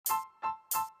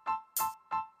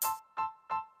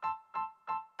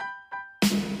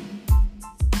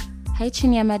Hi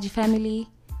Chinyamaji family.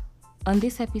 On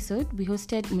this episode, we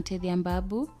hosted Mutethi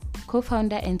Mbabu,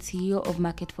 co-founder and CEO of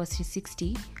Marketforce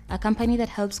 360, a company that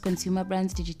helps consumer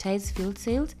brands digitize field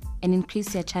sales and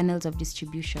increase their channels of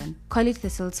distribution. Call it the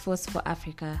Salesforce for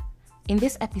Africa. In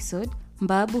this episode,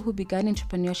 Mbabu, who began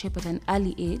entrepreneurship at an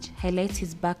early age, highlights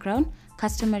his background,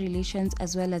 customer relations,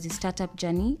 as well as his startup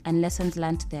journey and lessons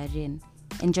learned therein.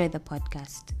 Enjoy the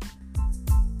podcast.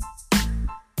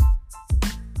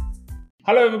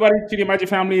 Hello, everybody, Chinyamaji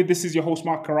family. This is your host,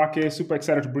 Mark Karake. Super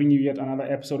excited to bring you yet another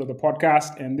episode of the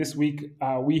podcast. And this week,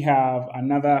 we have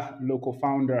another local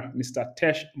founder, Mr.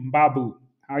 Tesh Mbabu.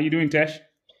 How are you doing, Tesh?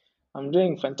 I'm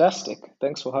doing fantastic.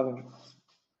 Thanks for having me.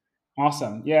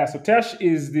 Awesome. Yeah, so Tesh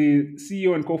is the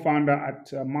CEO and co-founder at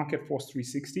Marketforce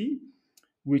 360,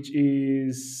 which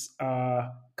is a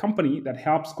company that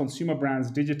helps consumer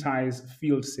brands digitize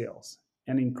field sales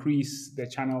and increase their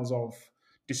channels of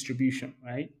distribution,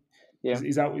 right? Yeah.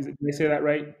 Did I say that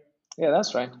right? Yeah,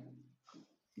 that's right.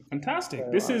 Fantastic.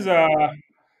 Very This well. is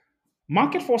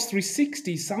Marketforce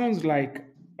 360 sounds like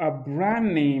a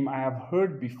brand name I have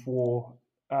heard before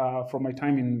from my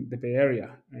time in the Bay Area,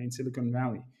 in Silicon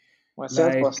Valley. My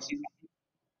Like Salesforce.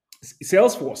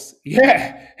 Salesforce.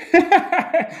 Yeah.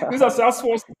 This is a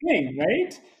Salesforce thing,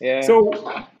 right? Yeah. So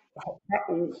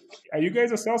are you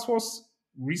guys a Salesforce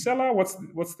reseller?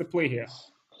 What's the play here?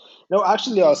 No,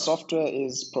 actually, our software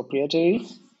is proprietary.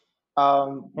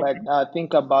 But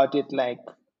think about it like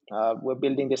we're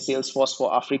building the Salesforce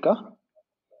for Africa.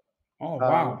 Oh,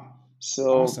 wow.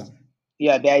 So, Awesome.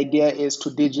 yeah, the idea is to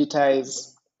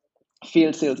digitize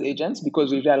field sales agents because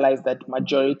we realize that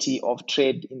majority of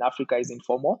trade in Africa is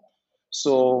informal.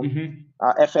 So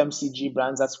FMCG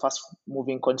brands, that's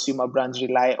fast-moving consumer brands,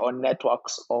 rely on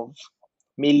networks of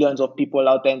millions of people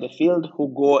out there in the field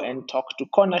who go and talk to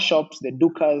corner shops, the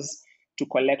dukas, to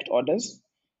collect orders.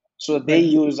 So they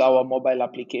use our mobile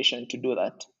application to do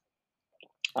that.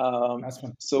 That's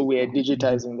fun. So we are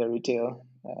digitizing the retail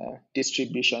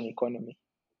distribution economy,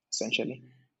 essentially.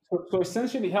 So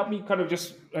essentially, help me kind of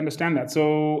just understand that.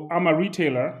 So I'm a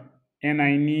retailer and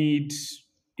I need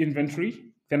inventory.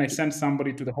 Then I send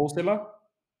somebody to the wholesaler,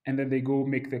 and then they go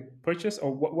make the purchase.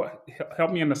 Or what?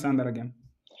 Help me understand that again.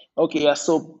 Okay, yeah.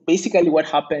 So basically, what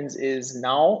happens is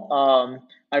now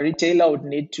a retailer would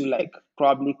need to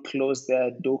probably close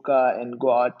their Doka and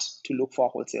go out to look for a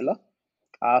wholesaler.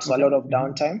 So a lot of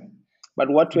downtime. But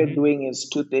what we're doing is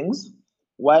two things.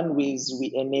 One is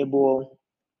we enable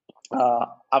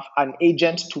an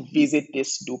agent to visit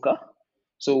this Duka.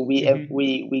 So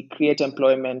we create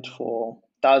employment for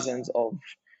thousands of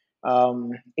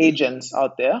agents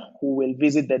out there who will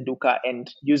visit the Duka and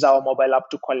use our mobile app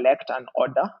to collect an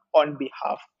order on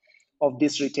behalf of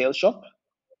this retail shop.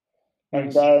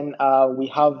 And then we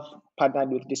have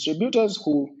partnered with distributors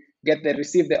who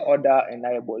receive the order and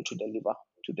are able to deliver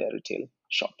to their retail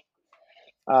shop.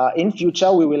 In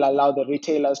future, we will allow the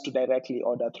retailers to directly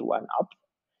order through an app.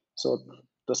 So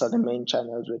those are the main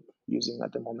channels we're using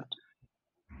at the moment.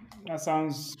 That's I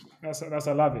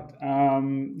love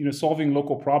it. Solving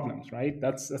local problems, right?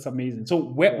 That's amazing. So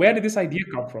where did this idea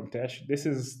come from, Tesh?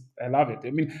 I love it. I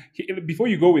mean, before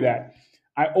you go with that,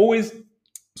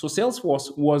 so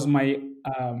Salesforce was my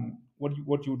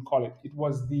what you would call it. It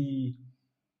was the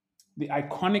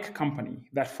iconic company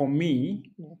that for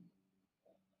me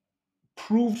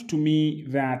proved to me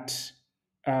that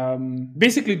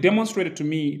basically demonstrated to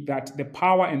me that the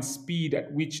power and speed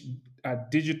at which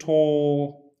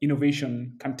digital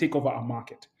innovation can take over a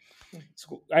market.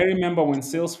 So I remember when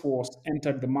Salesforce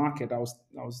entered the market, I was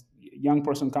a young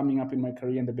person coming up in my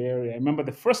career in the Bay Area. I remember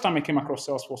the first time I came across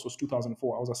Salesforce was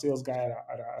 2004. I was a sales guy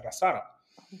at a startup.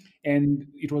 And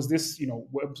it was this,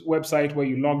 website where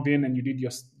you logged in and you did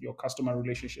your customer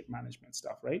relationship management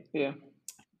stuff, right? Yeah.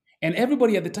 And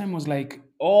everybody at the time was like,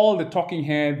 all the talking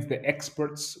heads, the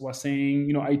experts were saying,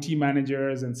 IT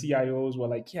managers and CIOs were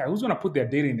like, yeah, who's going to put their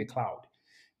data in the cloud?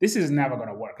 This is never going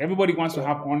to work. Everybody wants to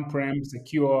have on-prem,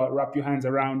 secure, wrap your hands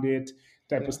around it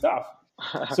type of stuff.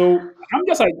 So I'm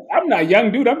just like, I'm not a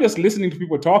young dude. I'm just listening to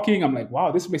people talking. I'm like,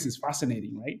 wow, this place is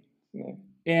fascinating, right? Yeah.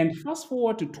 And fast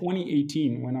forward to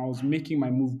 2018 when I was making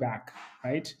my move back,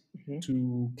 right,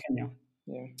 to Kenya.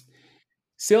 Yeah.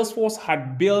 Salesforce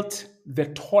had built the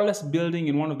tallest building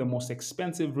in one of the most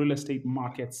expensive real estate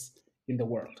markets in the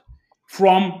world.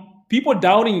 From people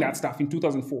doubting that stuff in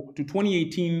 2004 to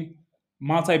 2018,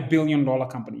 multi-billion-dollar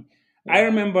company. I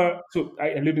remember, so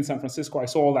I lived in San Francisco. I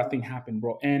saw all that thing happen,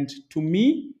 bro. And to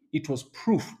me, it was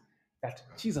proof that,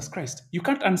 Jesus Christ, you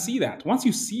can't unsee that. Once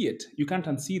you see it, you can't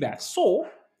unsee that. So,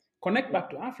 connect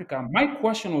back to Africa. My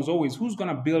question was always, who's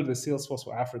going to build the Salesforce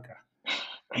for Africa?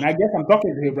 And I guess I'm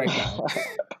talking to him right now.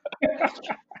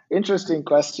 Interesting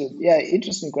question. Yeah,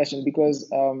 interesting question because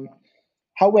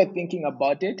how we're thinking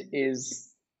about it is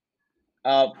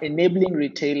enabling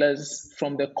retailers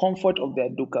from the comfort of their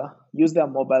Duka use their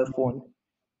mobile phone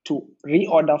to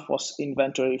reorder for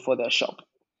inventory for their shop.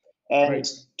 And Right.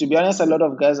 to be honest, a lot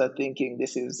of guys are thinking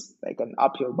this is like an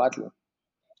uphill battle.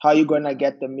 How are you going to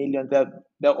get the million? There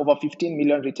are over 15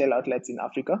 million retail outlets in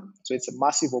Africa, so it's a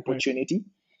massive Right. opportunity.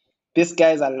 These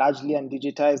guys are largely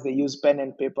undigitized. They use pen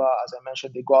and paper. As I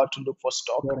mentioned, they go out to look for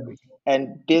stock. Totally.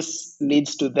 And this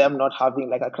leads to them not having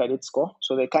like a credit score.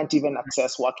 So they can't even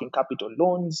access working capital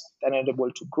loans. They're not able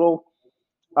to grow.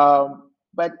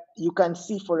 But you can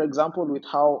see, for example, with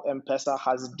how M-Pesa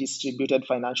has distributed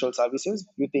financial services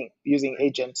using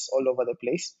agents all over the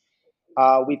place.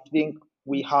 We think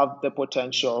we have the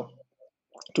potential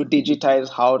to digitize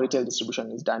how retail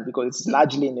distribution is done because it's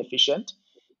largely inefficient.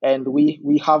 And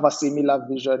we have a similar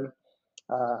vision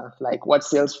like what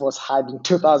Salesforce had in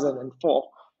 2004.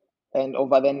 And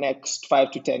over the next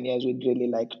 5 to 10 years, we'd really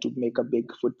like to make a big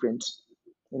footprint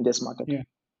in this market. Yeah.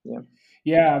 Yeah.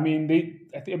 Yeah, I mean,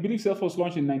 I believe Salesforce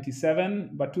launched in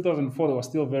 '97, but 2004 they were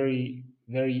still very,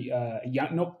 very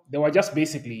young. No, they were just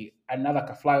basically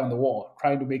another fly on the wall,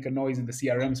 trying to make a noise in the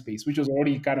CRM space, which was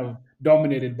already kind of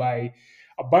dominated by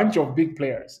a bunch of big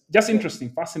players. Just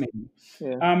interesting, fascinating.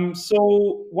 Yeah.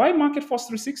 So why MarketForce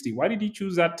 360? Why did you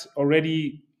choose that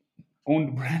already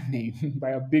owned brand name by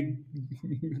a big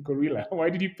gorilla? Why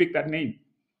did you pick that name,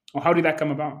 or how did that come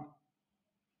about?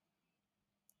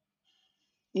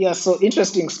 Yeah, so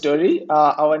interesting story.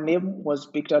 Our name was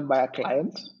picked up by a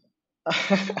client.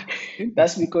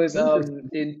 That's Interesting. because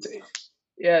Interesting.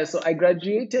 so I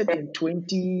graduated in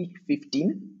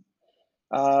 2015,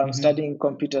 Hmm. studying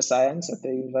computer science at the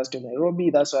University of Nairobi.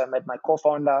 That's where I met my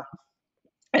co-founder.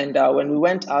 And when we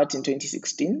went out in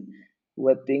 2016, we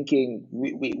were thinking,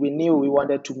 we knew we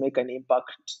wanted to make an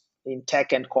impact in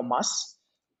tech and commerce,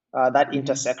 that Hmm.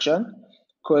 intersection,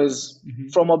 because Hmm.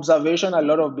 from observation, a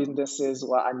lot of businesses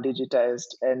were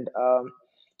undigitized. And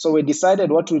so we decided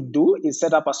what we'd do is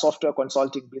set up a software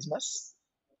consulting business,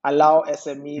 allow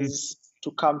SMEs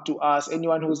to come to us.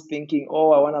 Anyone who's thinking,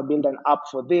 oh, I want to build an app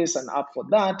for this, an app for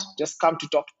that, just come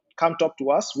talk to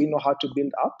us. We know how to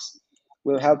build apps.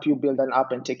 We'll help you build an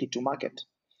app and take it to market.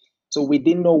 So we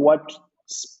didn't know what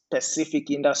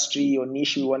specific industry or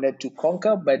niche we wanted to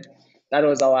conquer, but that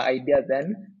was our idea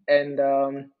then. And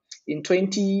in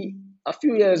 20, a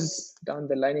few years down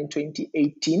the line, in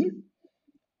 2018,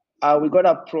 we got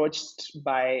approached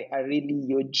by a really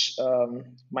huge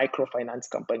microfinance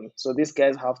company. So these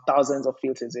guys have thousands of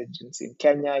field sales agents in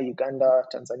Kenya, Uganda,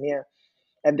 Tanzania,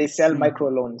 and they sell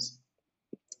microloans.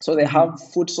 So they have Hmm.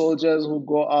 foot soldiers who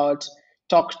go out,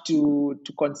 talk to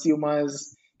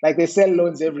consumers. Like they sell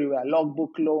loans everywhere,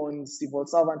 logbook loans, civil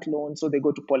servant loans. So they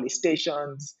go to police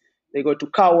stations, they go to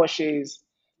car washes,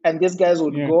 and these guys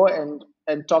would Yeah. go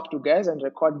and talk to guys and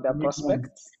record their Make money.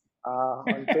 prospects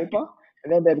on paper,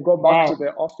 and then they'd go back Wow. to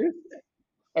the office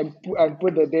and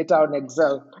put the data on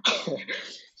Excel. Right.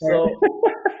 so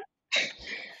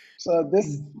so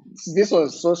this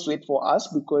was so sweet for us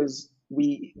because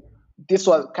we this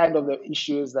was kind of the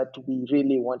issues that we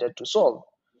really wanted to solve.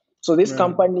 So this Right.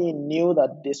 company knew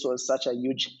that this was such a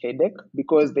huge headache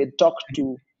because they talked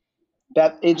to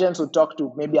that agents would talk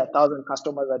to maybe 1,000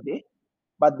 customers a day,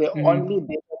 but the only Hmm.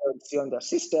 data they would see on their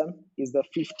system is the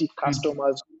 50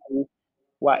 customers who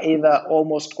were either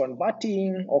almost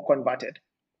converting or converted.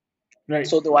 Right.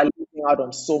 So they were losing out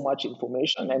on so much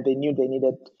information and they knew they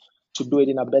needed to do it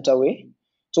in a better way.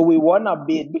 So we won a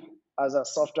bid as a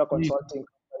software Mm. consulting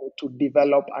company to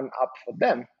develop an app for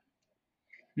them.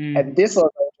 And Mm. this was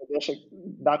the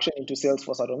introduction into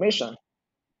Salesforce automation.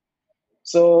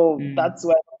 So Mm. that's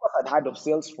why I had heard of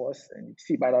Salesforce and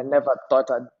see, but I never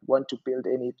thought I'd want to build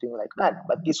anything like that.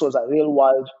 But this was a real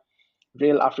world,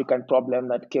 real African problem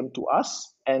that came to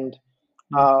us. And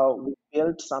Mm. we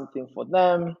built something for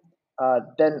them.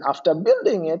 Then after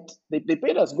building it, they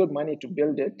paid us good money to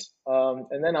build it.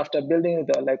 And then after building it,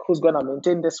 they're like, who's going to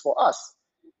maintain this for us?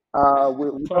 We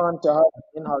don't want to have an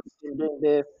in-house team doing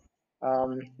this.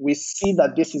 We see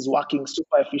that this is working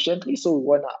super efficiently, so we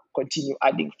want to continue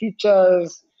adding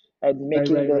features and Right.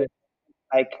 making Right. this Right.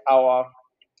 like our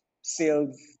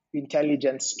sales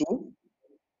intelligence tool.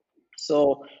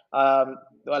 So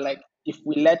they were like, if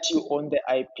we let you own the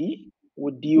IP,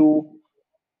 would you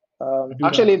Do that.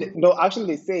 actually,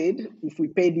 they said, if we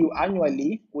paid you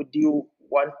annually, would you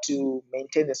want to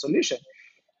maintain the solution?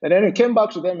 And then we came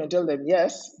back to them and tell them,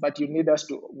 yes, but you need us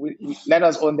to let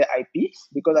us own the IP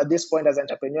because at this point, as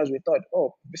entrepreneurs, we thought,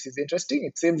 oh, this is interesting.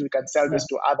 It seems we can sell Yeah. this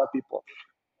to other people.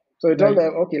 So we told Right.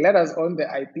 them, okay, let us own the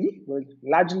IP. We'll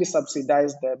largely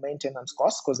subsidize the maintenance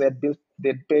costs because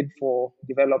they'd paid for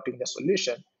developing the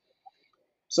solution.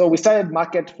 So we started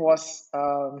Market Force,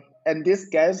 and these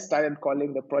guys started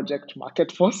calling the project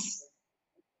Market Force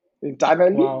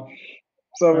internally. Wow.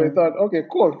 So we Right. thought, okay,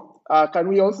 cool. Can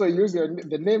we also use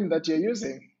the name that you're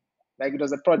using? Like it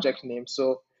was a project name.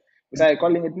 So we started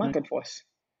calling it Right. Market Force.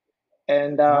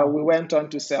 And Wow. we went on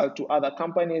to sell to other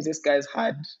companies. These guys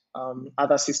had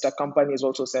other sister companies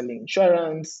also selling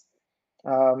insurance,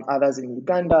 others in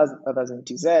Uganda, others in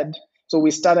TZ. So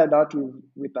we started out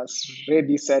with a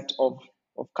ready set of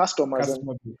customers and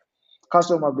Customer base.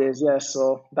 customer base. Yes,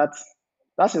 so that's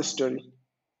a story.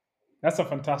 That's a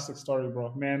fantastic story,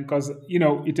 bro, man, because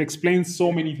it explains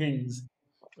so many things.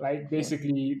 Like Yeah,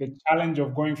 basically the challenge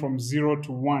of going from 0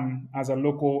 to 1 as a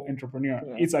local entrepreneur.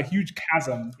 yeah, It's a huge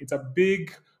chasm. It's a big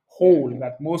yeah, hole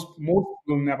that most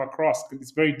will never cross because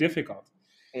it's very difficult.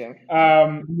 yeah.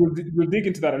 We'll dig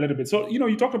into that a little bit. So,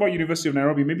 you talked about University of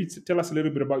Nairobi. Maybe tell us a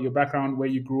little bit about your background, where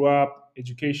you grew up,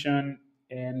 education,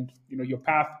 and your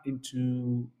path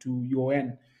into to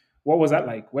UON. What was that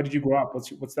like? Where did you grow up?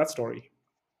 What's that story?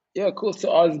 Yeah, cool.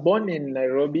 So I was born in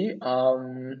Nairobi.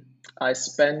 I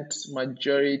spent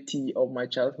majority of my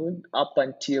childhood up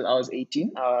until I was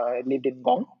 18. I lived in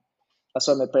Ngong. That's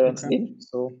where my parents Okay. live.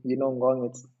 So Ngong,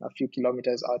 it's a few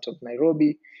kilometers out of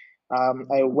Nairobi.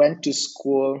 I went to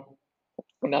school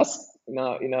in a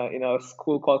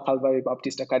school called Calvary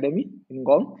Baptist Academy in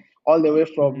Ngong, all the way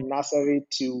Mhm. from nursery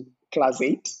to class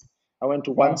 8. I went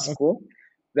to one Wow. Okay. school.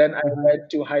 Then I Uh-huh. went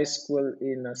to high school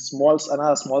in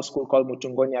another small school called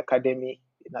Mutungoni Academy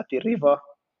in Athi River,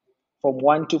 from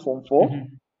 1 to form 4.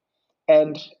 Mhm.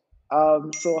 And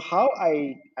so how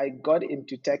I got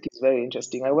into tech is very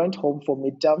interesting. I went home for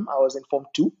midterm. I was in form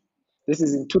 2. This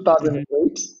is in Mhm.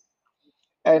 2008.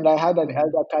 And I had an Mhm.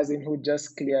 elder cousin who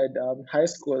just cleared high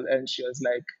school, and she was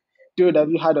like, "Dude, have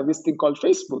you heard of this thing called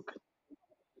Facebook?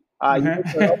 You need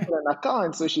to Uh-huh. open an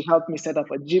account." So she helped me set up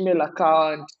a Gmail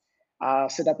account,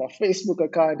 set up a Facebook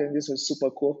account, and this was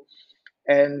super cool.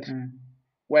 And Mm.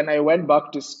 when I went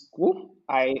back to school,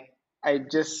 I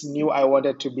just knew I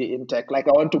wanted to be in tech. Like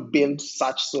I want to build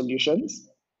such solutions.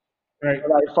 Right.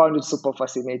 And I found it super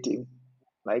fascinating.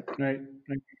 Like, Right.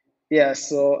 Right. yeah,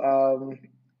 so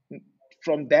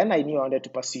from then I knew I wanted to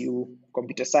pursue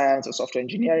computer science or software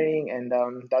engineering, and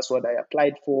that's what I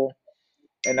applied for,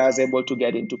 and I was able to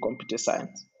get into computer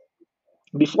science.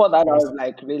 Before that, I was Awesome.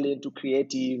 like really into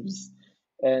creatives,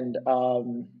 and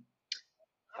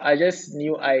I just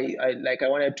knew I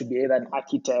wanted to be either an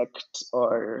architect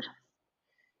or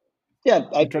yeah,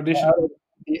 The traditional.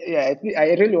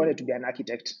 I really wanted to be an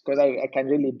architect because I can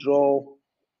really draw,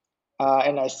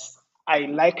 and I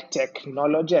like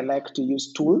technology. I like to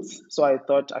use tools, so I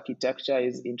thought architecture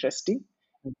is interesting.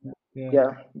 Yeah.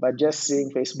 Yeah, but just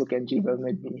seeing Facebook and Gmail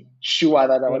made me sure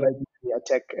that I You're wanted like, to be a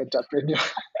tech entrepreneur.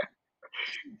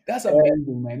 that's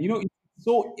amazing, man.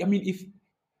 So I mean, if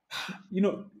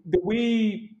the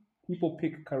way people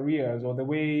pick careers or the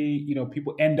way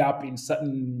people end up in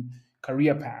certain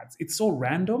career paths, it's so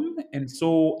random and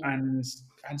so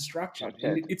unstructured,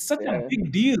 and Okay. it's such a Yeah,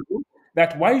 big deal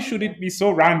that why should it be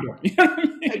so random? You know what I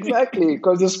mean? exactly.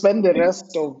 Because you spend the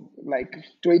rest of like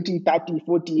 20, 30,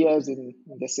 40 years in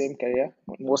the same career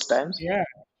most times. Yeah,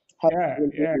 Has a yeah,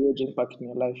 really yeah. huge impact in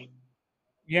your life.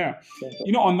 Yeah. So,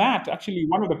 On that, actually,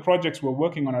 one of the projects we're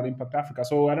working on at Impact Africa.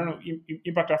 So I don't know,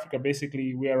 Impact Africa,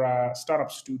 basically, we're a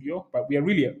startup studio, but we are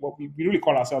really, what we really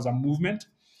call ourselves a movement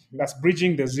that's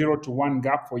bridging the 0 to 1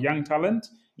 gap for young talent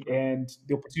okay. and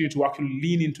the opportunity to actually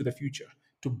lean into the future,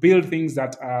 to build things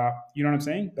that are, you know what I'm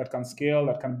saying, that can scale,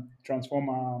 that can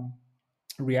transform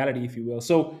reality, if you will.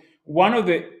 So one of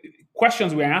the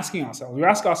questions we ask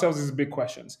ourselves these big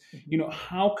questions. Mhm.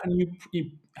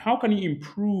 How can you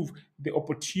improve the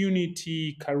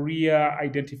opportunity, career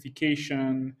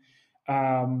identification,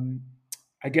 um,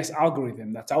 I guess,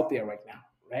 algorithm that's out there right now,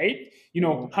 right?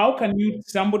 Yeah. How can you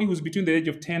somebody who's between the age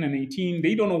of 10 and 18,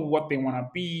 they don't know what they want to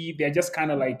be. They're just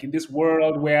kind of like in this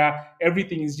world where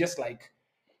everything is just like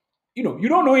you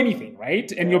don't know anything, right?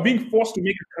 And you're Yeah. being forced to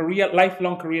make a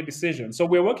lifelong career decision. So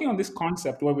we're working on this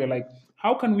concept where we're like,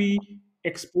 how can we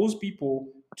expose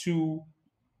people to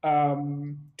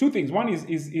two things? One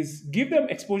is give them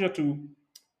exposure to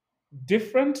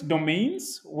different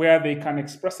domains where they can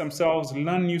express themselves,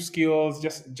 learn new skills,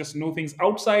 just know things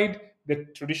outside the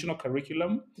traditional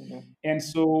curriculum. Mhm. And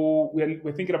so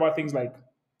we're thinking about things like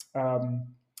um,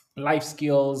 life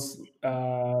skills,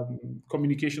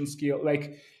 communication skill.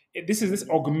 Like this is this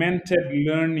augmented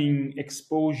learning,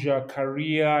 exposure,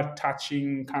 career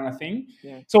touching kind of thing.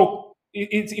 Yeah. So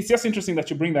it's just interesting that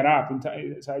you bring that up. And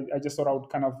so I just thought I would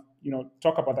kind of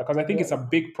talk about that because I think Yeah. it's a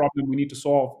big problem we need to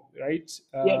solve, right?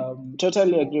 Yeah,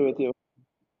 totally agree with you.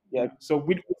 Yeah. So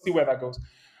we'll see where that goes.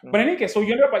 Mm. But in any case, so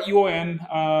you ended up at UON,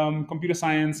 computer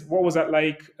science. What was that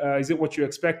like? Is it what you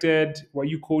expected? Were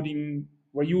you coding?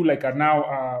 Were you like a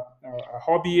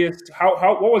hobbyist?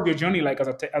 What was your journey like as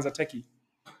a techie?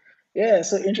 Yeah,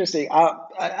 so interesting.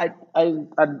 I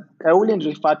wouldn't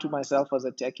refer to myself as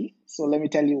a techie. So let me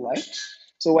tell you why.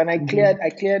 So when I cleared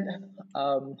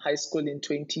high school in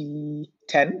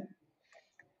 2010.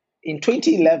 In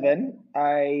 2011,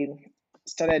 I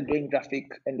started doing graphic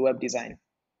and web design.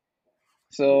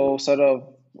 So sort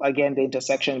of again the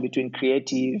intersection between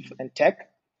creative and tech.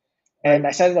 And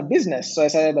I started a business. So I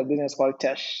started a business called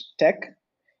Tesh Tech.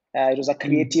 It was a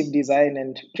creative design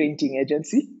and printing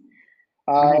agency.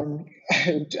 I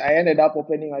ended up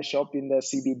opening a shop in the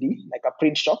CBD, like a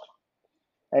print shop.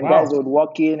 And Wow. guys would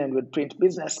walk in and would print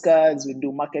business cards, we'd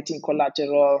do marketing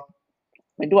collateral,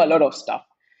 we do a lot of stuff.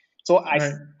 So I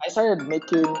started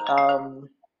making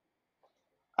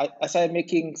I started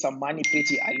making some money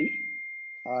pretty early.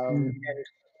 And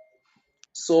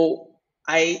so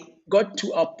I got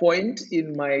to a point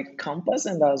in my campus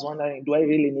and I was wondering, do I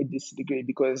really need this degree?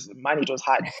 Because man, it was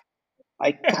hard.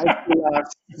 I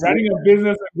calculus. Running a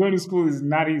business and going to school is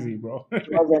not easy, bro. It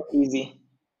wasn't easy.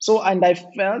 So, and I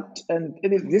felt, and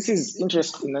this is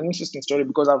interesting, an interesting story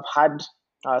because I've had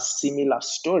similar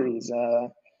stories.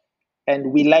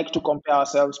 And we like to compare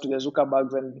ourselves to the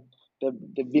Zuckerbergs and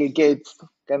the Bill Gates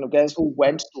kind of guys who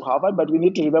went to Harvard, but we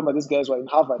need to remember these guys were in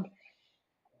Harvard.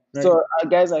 Right. So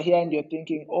guys are here and you're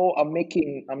thinking, oh, I'm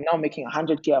now making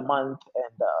 100K a month,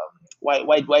 and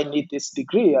why do I need this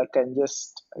degree? I can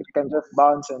just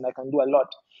bounce and I can do a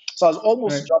lot. So I was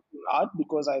almost dropping out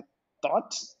because I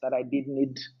thought that I did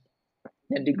need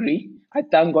a degree. I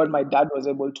thank God my dad was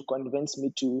able to convince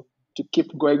me to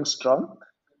keep going strong.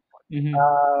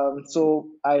 So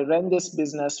I ran this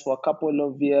business for a couple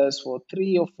of years, for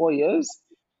 3 or 4 years.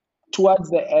 Towards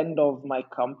the end of my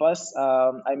campus,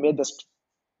 I made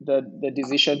the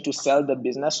decision to sell the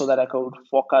business so that I could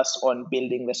focus on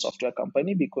building the software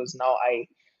company, because now I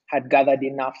had gathered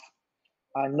enough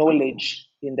knowledge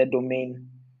in the domain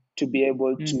to be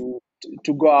able to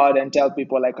go out and tell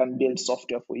people I can build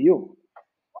software for you.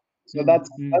 So that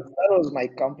was my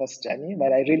campus journey,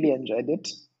 but I really enjoyed it.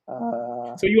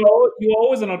 So you were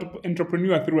always an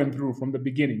entrepreneur through and through from the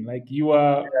beginning. Like you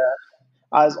are.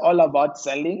 I was all about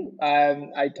selling.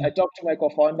 I talked to my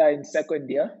co-founder in second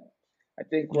year. I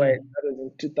think that was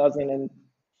in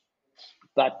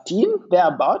 2013,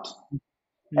 thereabout.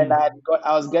 And I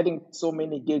was getting so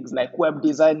many gigs, like web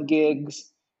design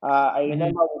gigs. I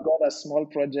remember we got a small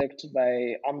project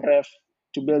by Amref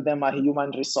to build them a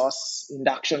human resource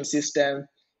induction system,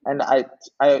 and I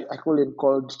couldn't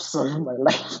code to save my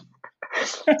life.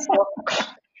 So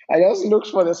I just looked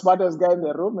for the smartest guy in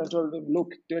the room and told him,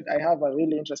 "Look, dude, I have a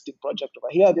really interesting project over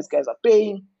here. These guys are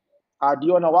paying. Do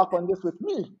you want to work on this with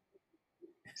me?"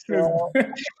 So,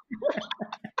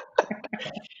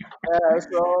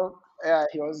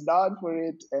 he was down for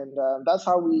it, and that's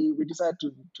how we decided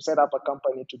to set up a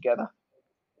company together.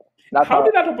 How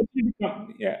did that opportunity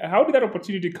come? Yeah, how did that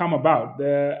opportunity come about?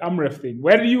 The Amref thing.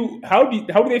 How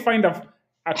do they find a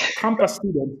campus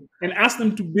student and ask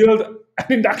them to build an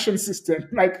induction system?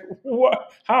 Like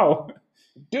what? How?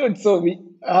 Dude, so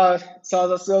I was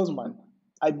a salesman.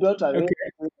 I built a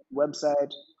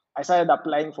website. I started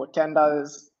applying for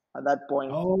tenders at that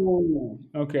point. Oh,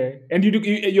 okay. And you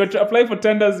apply for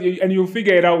tenders and you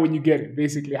figure it out when you get it,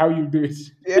 basically, how you do it.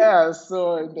 Yeah,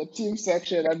 so in the team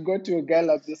section, I'd go to a guy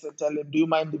like this and tell him, do you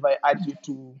mind if I add you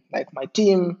to like my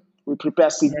team? We prepare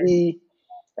CV.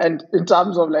 And in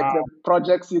terms of like the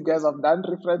projects you guys have done,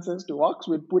 references to works,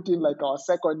 we'd put in like our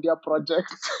second year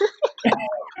projects.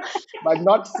 But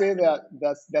not say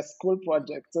they're school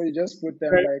projects. So you just put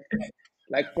them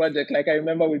like project. Like I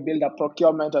remember we built a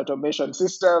procurement automation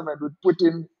system and we'd put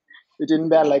it in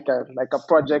there like a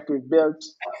project we built.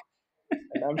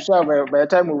 And I'm sure by the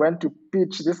time we went to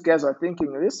pitch, these guys were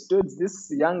thinking, these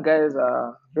young guys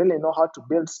really know how to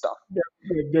build stuff.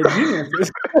 They're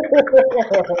geniuses.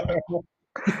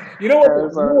 You know what?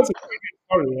 It's a crazy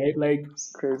story, right? Like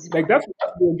that's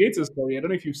Bill Gates' story. I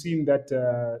don't know if you've seen that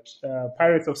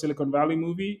Pirates of Silicon Valley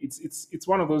movie. It's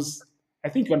one of those. I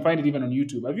think you can find it even on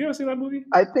YouTube. Have you ever seen that movie?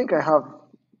 I think I have.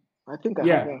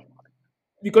 Yeah.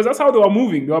 Because that's how they were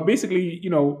moving. They were basically,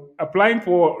 applying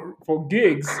for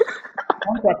gigs,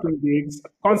 contracting gigs,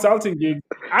 consulting gigs.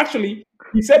 Actually,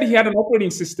 he said he had an operating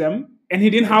system and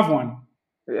he didn't have one.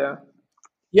 Yeah.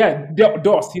 Yeah,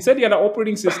 DOS. He said he had an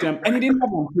operating system and he didn't have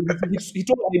one. He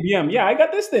told IBM, yeah, I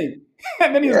got this thing.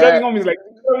 And then he's driving home. He's like,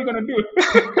 what are we going to do?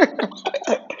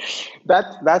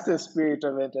 That's the spirit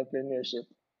of entrepreneurship.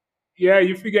 Yeah,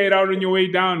 you figure it out on your way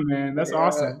down, man. That's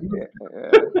awesome.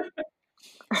 Yeah.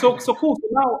 So cool. So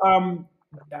now,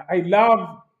 I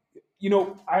love,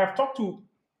 I have talked to,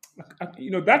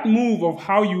 that move of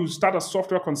how you start a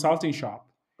software consulting shop.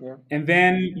 Yeah. And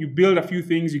then you build a few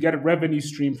things, you get a revenue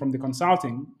stream from the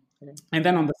consulting. Yeah. And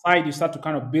then on the side, you start to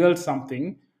kind of build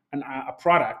something, a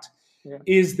product, Yeah.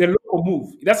 is the local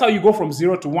move. That's how you go from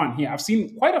 0 to 1 here. I've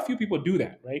seen quite a few people do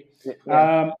that, right?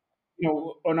 Yeah.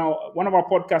 On one of our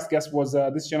podcast guests was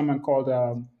this gentleman called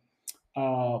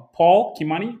Paul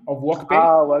Kimani of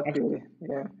WorkPay. Okay.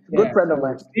 Yeah. Good friend of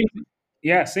mine.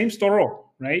 Same story,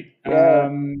 right? Yeah.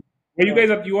 Were you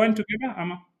guys at UN together,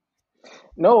 Ama?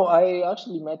 No, I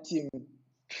actually met him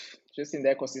just in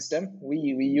the ecosystem. We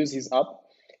use his app,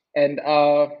 and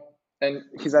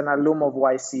he's an alum of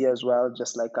YC as well,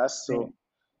 just like us. So,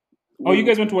 you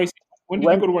guys went to YC? When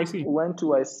did you go to YC? Went to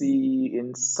YC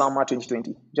in summer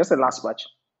 2020, just the last batch.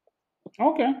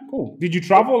 Okay, cool. Did you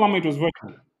travel or it was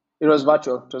virtual? It was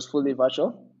virtual. It was fully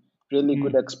virtual. Really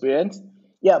good experience.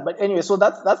 Yeah, but anyway, so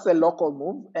that's the local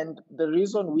move, and the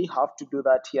reason we have to do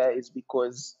that here is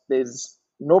because there's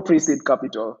no pre-seed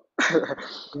capital,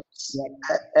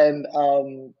 and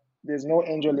there's no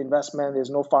angel investment,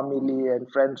 there's no family and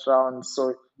friends round.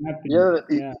 So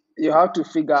you have to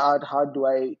figure out, how do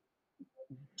I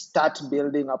start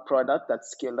building a product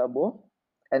that's scalable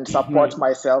and support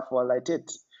myself while I did.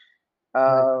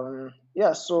 So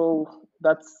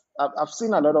I've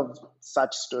seen a lot of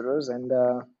such stories, and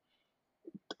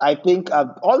I think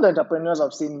all the entrepreneurs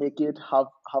I've seen make it have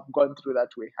gone through that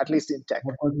way, at least in tech.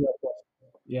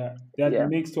 Yeah, that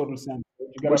makes total sense.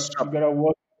 You gotta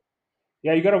work.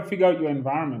 Yeah, you gotta figure out your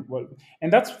environment. Well,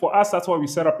 and that's for us. That's why we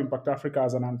set up Impact Africa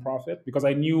as a nonprofit, because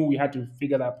I knew we had to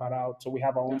figure that part out. So we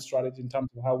have our own strategy in terms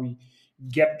of how we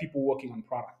get people working on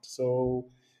product. So,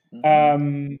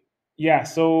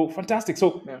 so fantastic.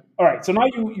 So, all right. So now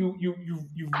you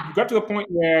got to the point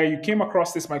where you came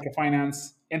across this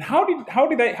microfinance, and how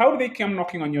did they come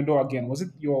knocking on your door again? Was it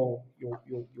your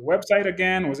website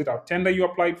again? Was it a tender you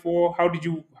applied for? How did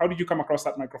you come across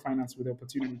that microfinance with the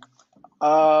opportunity?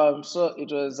 So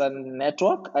it was a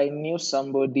network. I knew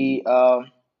somebody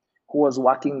who was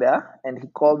working there, and he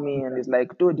called me and he's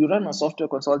like, dude, you run a software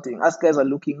consulting. Us guys are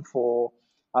looking for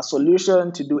a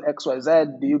solution to do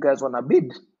XYZ. Do you guys want to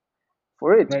bid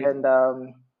for it? Right. And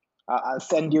I'll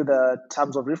send you the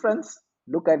terms of reference.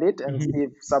 Look at it and see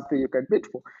if something you can bid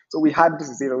for. So we had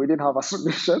zero. We didn't have a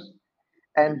solution.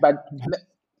 But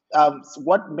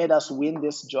what made us win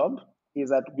this job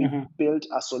is that we built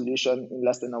a solution in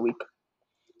less than a week.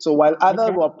 So while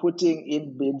others were putting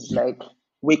in bids like,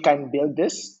 we can build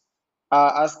this,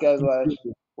 us guys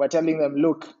were telling them,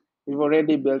 look, we've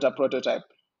already built a prototype.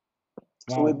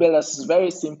 Wow. So we built a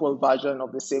very simple version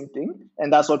of the same thing.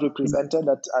 And that's what we presented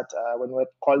at when we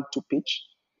were called to pitch.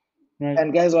 Right.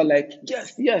 And guys were like,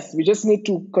 yes, we just need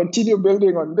to continue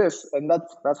building on this. And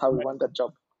that's how we won that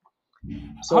job.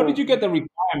 So, how did you get the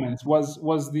requirements?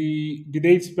 Did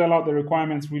they spell out the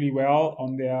requirements really well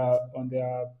on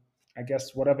their I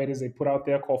guess whatever it is they put out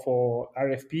there, call for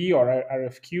RFP or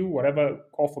RFQ, whatever,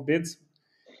 call for bids?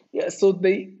 Yeah, so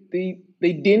they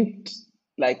didn't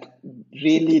like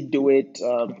really do it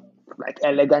like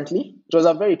elegantly. It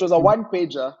was a one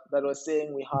pager that was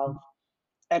saying we have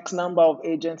X number of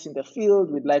agents in the field.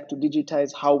 We'd like to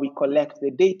digitize how we collect the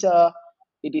data.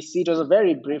 It was a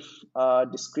very brief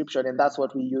description, and that's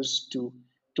what we used to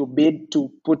bid to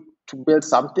build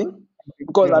something.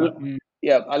 Because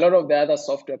a lot of the other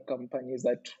software companies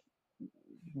that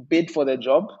bid for the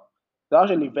job, they're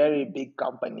actually very big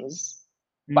companies,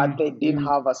 but they didn't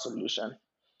have a solution.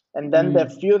 And then the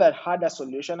few that had a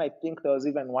solution, I think there was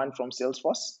even one from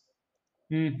Salesforce,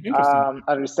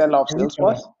 a reseller of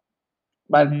Salesforce.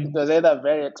 But it was either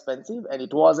very expensive and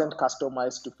it wasn't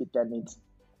customized to fit their needs.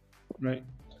 Right.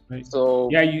 So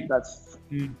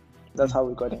that's how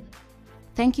we got it.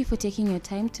 Thank you for taking your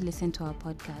time to listen to our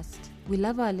podcast. We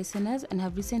love our listeners and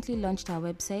have recently launched our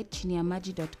website,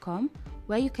 chiniamaji.com,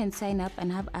 where you can sign up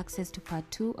and have access to part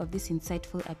 2 of this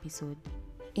insightful episode.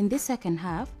 In this second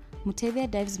half, Mutedia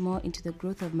dives more into the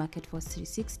growth of MarketForce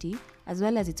 360 as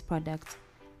well as its products.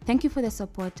 Thank you for the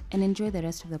support and enjoy the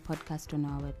rest of the podcast on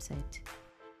our website.